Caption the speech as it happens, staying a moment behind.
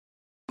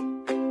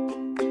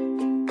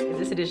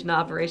this edition of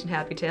Operation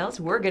Happy Tales,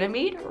 we're gonna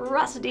meet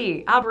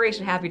Rusty.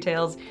 Operation Happy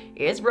Tales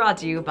is brought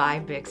to you by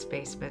Bix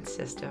Basement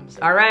Systems.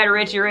 All right,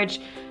 Richie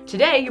Rich,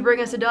 today you bring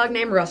us a dog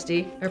named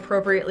Rusty,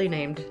 appropriately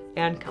named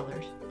and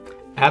colors.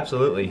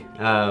 Absolutely.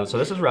 So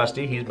this is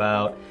Rusty. He's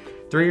about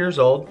 3 years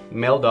old,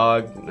 male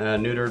dog,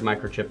 neutered,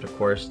 microchipped, of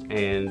course,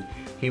 and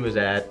he was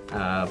at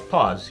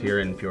Paws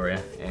here in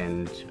Peoria,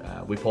 and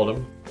we pulled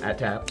him at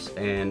TAPS,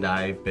 and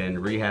I've been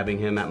rehabbing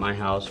him at my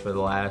house for the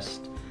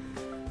last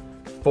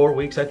 4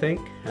 weeks, I think.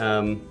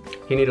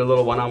 He needed a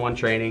little one-on-one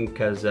training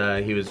because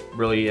he was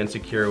really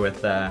insecure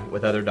with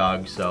other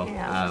dogs,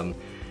 so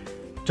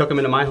took him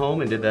into my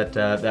home and did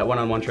that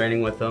one-on-one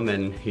training with him,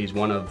 and he's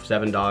one of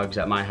 7 dogs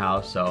at my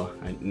house, so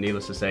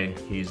needless to say,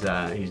 he's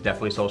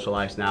definitely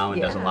socialized now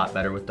and does a lot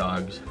better with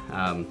dogs.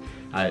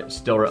 I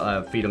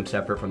still feed him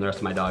separate from the rest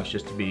of my dogs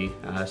just to be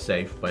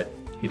safe, but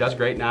he does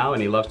great now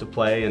and he loves to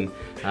play, and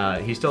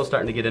he's still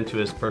starting to get into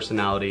his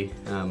personality.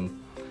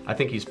 I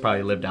think he's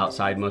probably lived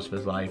outside most of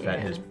his life at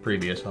his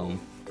previous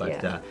home,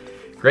 but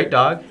great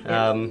dog.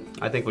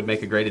 I think would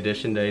make a great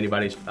addition to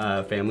anybody's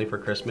family for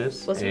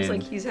Christmas. Well, it seems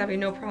like he's having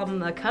no problem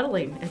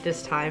cuddling at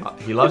this time.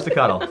 He loves to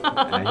cuddle.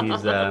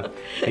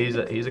 He's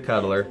a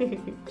cuddler.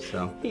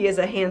 So he is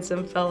a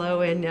handsome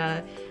fellow,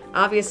 and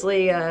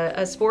obviously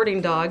a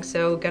sporting dog,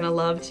 so gonna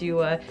love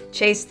to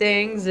chase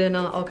things and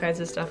all kinds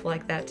of stuff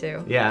like that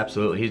too. Yeah,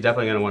 absolutely. He's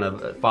definitely gonna want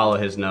to follow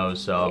his nose.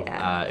 So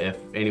if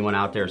anyone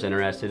out there is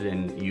interested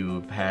and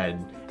you've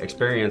had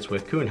experience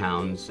with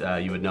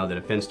coonhounds, you would know that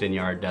a fenced-in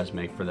yard does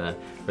make for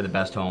the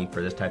best home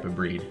for this type of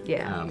breed.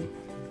 Yeah.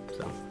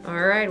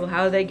 All right. Well,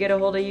 how do they get a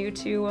hold of you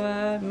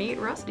to meet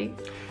Rusty?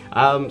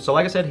 So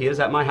like I said, he is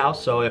at my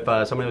house, so if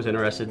somebody was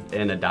interested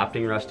in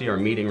adopting Rusty or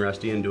meeting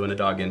Rusty and doing a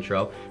dog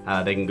intro,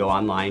 they can go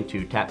online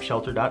to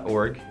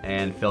tapshelter.org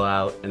and fill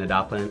out an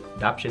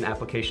adoption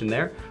application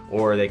there,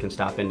 or they can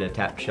stop into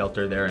Tap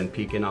Shelter there in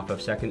Pekin off of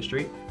 2nd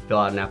Street, fill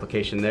out an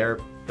application there.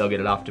 They'll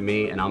get it off to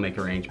me, and I'll make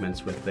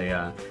arrangements with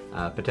the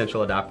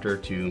potential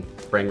adopter to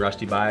bring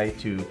Rusty by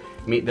to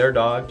meet their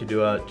dog, to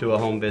do a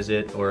home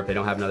visit, or if they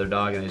don't have another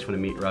dog and they just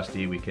want to meet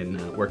Rusty, we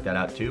can work that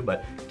out too,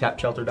 but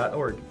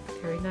tapshelter.org.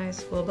 Very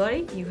nice. Well,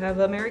 buddy, you have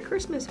a Merry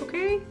Christmas,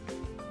 okay?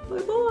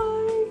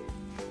 Bye-bye.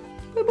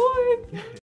 Bye-bye.